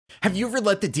Have you ever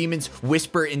let the demons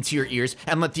whisper into your ears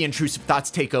and let the intrusive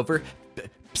thoughts take over?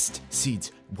 Psst,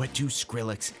 seeds, what do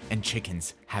Skrillex and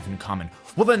chickens have in common?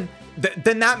 Well then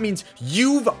that means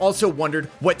you've also wondered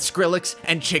what Skrillex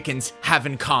and chickens have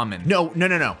in common. No,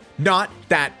 not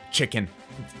that chicken.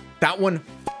 That one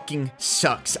fucking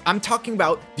sucks. I'm talking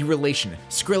about the relation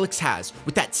Skrillex has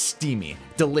with that steamy,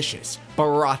 delicious,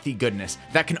 Barathi goodness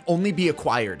that can only be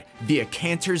acquired via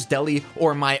Cantor's Deli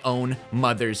or my own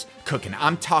mother's cooking.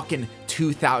 I'm talking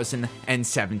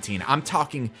 2017. I'm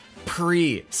talking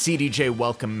pre-CDJ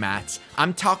welcome mats.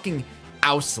 I'm talking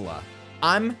HOWSLA.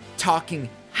 I'm talking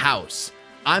house.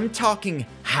 I'm talking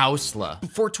HOWSLA.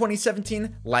 Before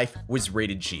 2017, life was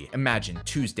rated G. Imagine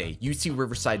Tuesday, UC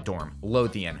Riverside dorm,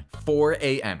 Lothian, 4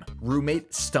 a.m.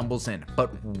 Roommate stumbles in,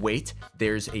 but wait,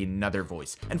 there's another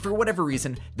voice. And for whatever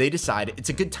reason, they decide it's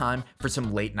a good time for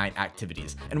some late night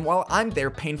activities. And while I'm there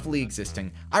painfully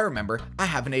existing, I remember I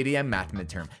have an 8 a.m. math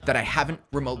midterm that I haven't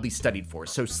remotely studied for,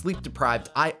 so sleep deprived,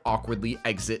 I awkwardly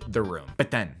exit the room. But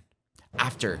then,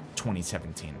 after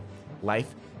 2017,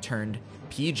 life turned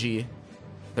PG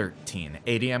 13.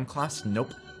 8 a.m. class?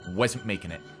 Nope. Wasn't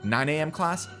making it. 9 a.m.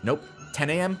 class? Nope. 10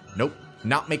 a.m.? Nope.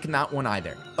 Not making that one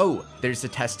either. Oh, there's a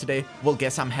test today? Well,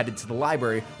 guess I'm headed to the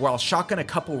library where I'll shotgun a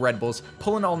couple Red Bulls,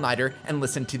 pull an all-nighter, and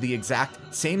listen to the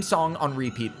exact same song on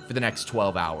repeat for the next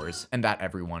 12 hours. And that,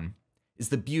 everyone, is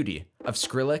the beauty of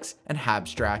Skrillex and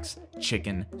HOWSLA's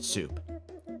chicken soup.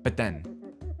 But then,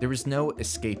 there was no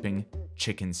escaping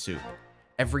chicken soup.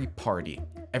 Every party,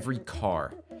 every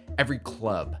car, every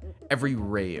club, every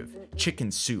rave, chicken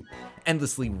soup,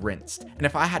 endlessly rinsed. And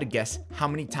if I had to guess how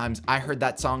many times I heard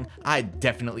that song, I'd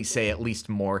definitely say at least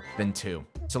more than 2.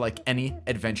 So like any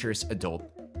adventurous adult,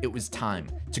 it was time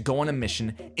to go on a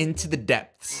mission into the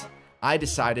depths. I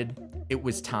decided it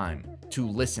was time to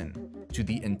listen to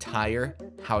the entire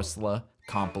HOWSLA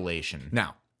compilation.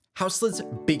 Now, HOWSLA's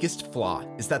biggest flaw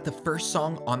is that the first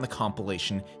song on the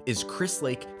compilation is Chris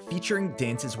Lake featuring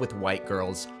Dances with White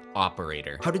Girls,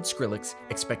 Operator. How did Skrillex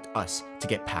expect us to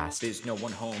get past "There's no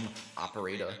one home,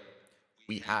 operator,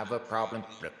 we have a problem"?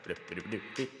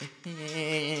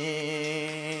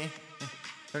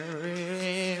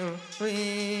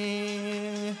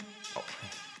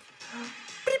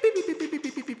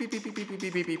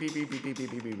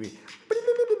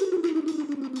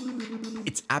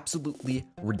 It's absolutely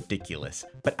ridiculous,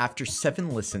 but after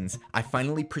 7 listens, I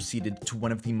finally proceeded to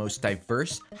one of the most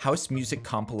diverse house music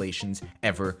compilations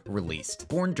ever released.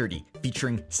 Born Dirty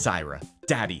featuring Syra,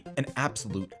 Daddy, an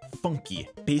absolute funky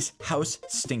bass house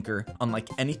stinker unlike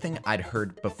anything I'd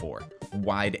heard before.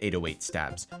 Wide 808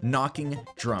 stabs, knocking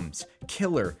drums,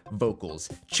 killer vocals,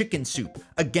 chicken soup,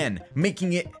 again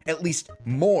making it at least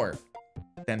more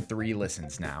than 3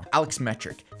 listens now. Alex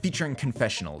Metric featuring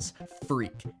Confessionals,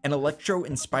 Freak, an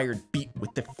electro-inspired beat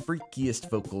with the freakiest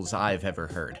vocals I've ever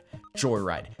heard.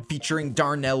 Joyride featuring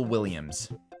Darnell Williams.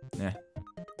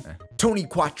 Tony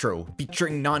Quattro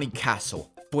featuring Nani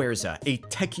Castle. Fuerza, a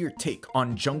techier take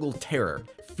on Jungle Terror,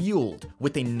 fueled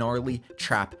with a gnarly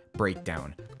trap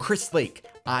breakdown. Chris Lake,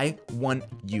 I Want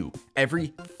You,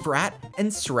 every frat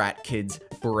and srat kid's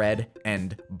bread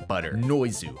and butter.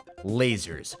 Noizu,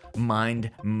 Lasers,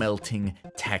 mind-melting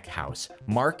tech house.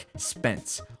 Mark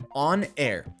Spence, On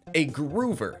Air, a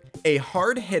groover, a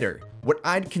hard hitter, what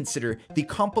I'd consider the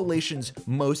compilation's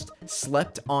most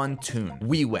slept on tune.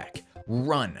 Weewek,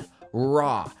 Run,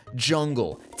 Raw,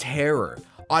 Jungle, Terror,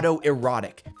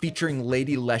 Autoerotic, featuring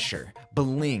Lady Lesher,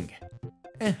 Bling,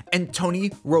 and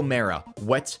Tony Romero,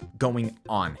 What's Going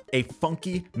On, a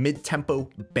funky mid-tempo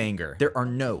banger. There are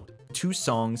no 2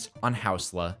 songs on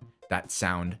HOWSLA that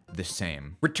sound the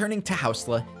same. Returning to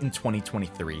HOWSLA in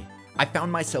 2023, I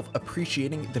found myself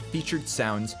appreciating the featured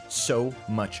sounds so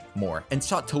much more and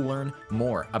sought to learn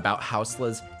more about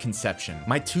HOWSLA's conception.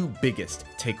 My 2 biggest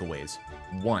takeaways.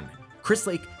 1, Chris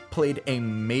Lake played a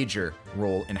major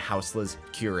role in HOWSLA's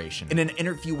curation. In an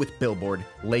interview with Billboard,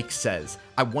 Lake says,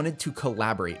 "I wanted to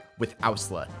collaborate with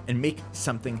HOWSLA and make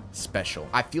something special.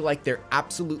 I feel like they're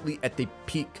absolutely at the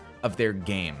peak of their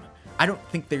game. I don't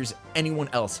think there's anyone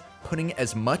else putting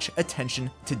as much attention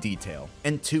to detail."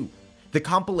 And 2, the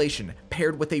compilation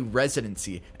paired with a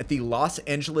residency at the Los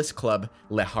Angeles club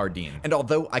Le Jardin. And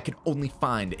although I could only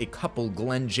find a couple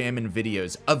Glenn Jammin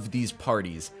videos of these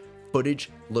parties, footage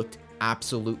looked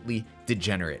absolutely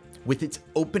degenerate, with its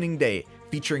opening day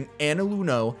featuring Anna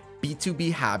Luno,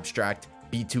 B2B Abstract,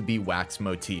 B2B Wax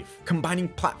motif. Combining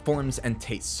platforms and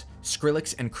tastes,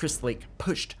 Skrillex and Chris Lake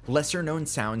pushed lesser-known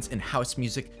sounds in house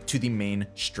music to the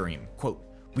mainstream. Quote,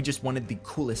 "We just wanted the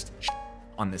coolest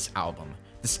on this album,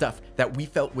 the stuff that we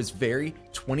felt was very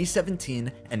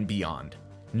 2017 and beyond.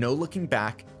 No looking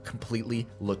back, completely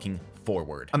looking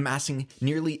forward. Amassing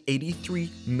nearly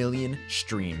 83 million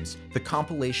streams, the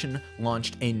compilation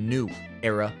launched a new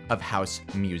era of house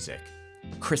music.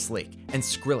 Chris Lake and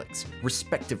Skrillex,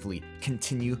 respectively,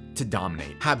 continue to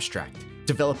dominate. Abstract,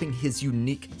 developing his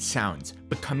unique sounds,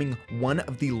 becoming one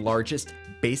of the largest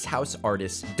bass house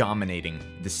artists dominating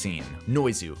the scene.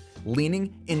 Noizu,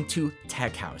 leaning into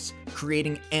tech house,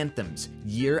 creating anthems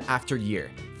year after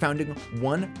year, founding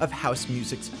one of house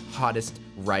music's hottest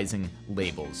rising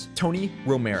labels. Tony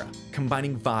Romera,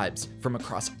 combining vibes from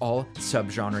across all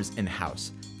subgenres in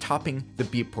house, topping the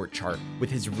Beatport chart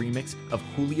with his remix of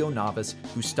Julio Navas,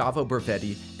 Gustavo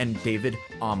Bervetti, and David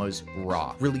Amo's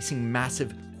Raw, releasing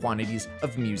massive quantities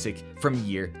of music from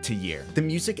year to year. The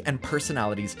music and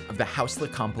personalities of the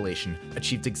HOWSLA compilation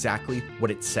achieved exactly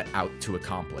what it set out to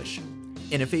accomplish: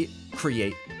 innovate,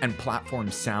 create, and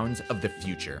platform sounds of the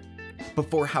future.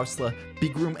 Before HOWSLA,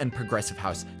 big room and progressive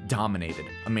house dominated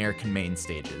American main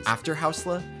stages. After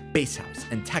HOWSLA, bass house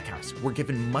and tech house were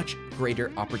given much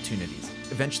greater opportunities,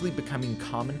 eventually becoming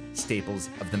common staples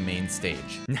of the main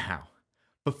stage. Now,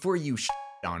 before you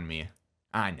on me,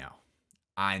 I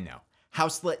know.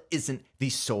 HOWSLA isn't the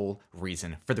sole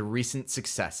reason for the recent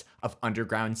success of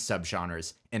underground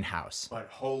subgenres in house. But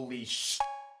holy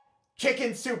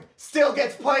Chicken Soup still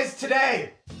gets plays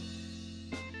today!